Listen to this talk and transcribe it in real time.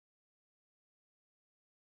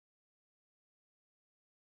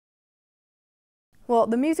Well,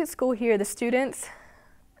 the music school here, the students,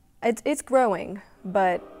 it's growing,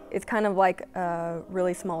 but it's kind of like a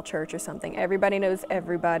really small church or something. Everybody knows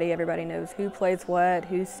everybody. Everybody knows who plays what,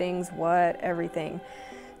 who sings what, everything.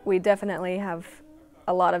 We definitely have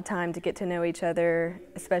a lot of time to get to know each other,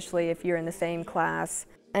 especially if you're in the same class.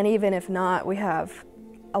 And even if not, we have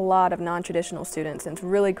a lot of non-traditional students, and it's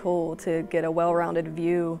really cool to get a well-rounded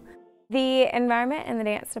view. The environment in the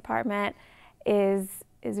dance department is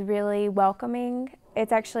really welcoming.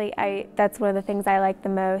 It's actually, that's one of the things I like the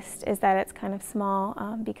most, is that it's kind of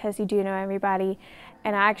small because you do know everybody,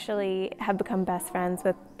 and I actually have become best friends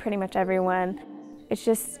with pretty much everyone. It's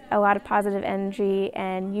just a lot of positive energy,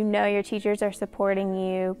 and you know your teachers are supporting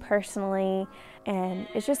you personally, and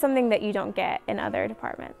it's just something that you don't get in other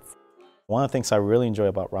departments. One of the things I really enjoy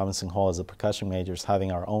about Robinson Hall as a percussion major is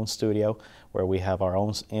having our own studio where we have our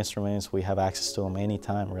own instruments. We have access to them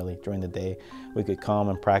anytime, really, during the day. We could come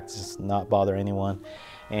and practice, not bother anyone.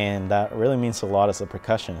 And that really means a lot as a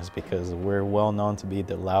percussionist, because we're well known to be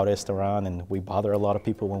the loudest around, and we bother a lot of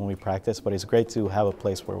people when we practice. But it's great to have a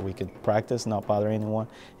place where we could practice, not bother anyone,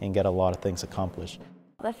 and get a lot of things accomplished.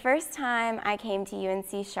 The first time I came to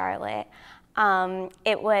UNC Charlotte,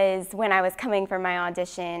 it was when I was coming for my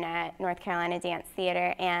audition at North Carolina Dance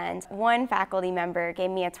Theater, and one faculty member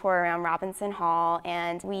gave me a tour around Robinson Hall,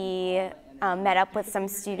 and we met up with some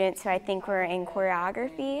students who I think were in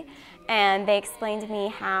choreography, and they explained to me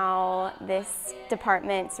how this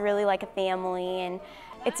department's really like a family and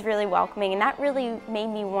it's really welcoming, and that really made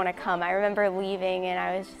me want to come. I remember leaving and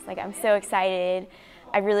I was just like, I'm so excited.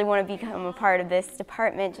 I really want to become a part of this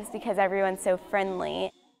department just because everyone's so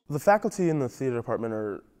friendly. The faculty in the theater department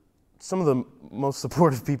are some of the most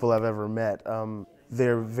supportive people I've ever met.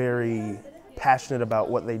 They're very passionate about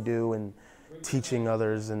what they do and teaching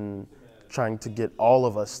others and trying to get all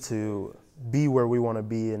of us to be where we want to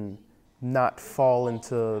be and not fall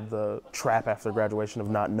into the trap after graduation of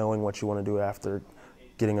not knowing what you want to do after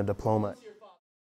getting a diploma.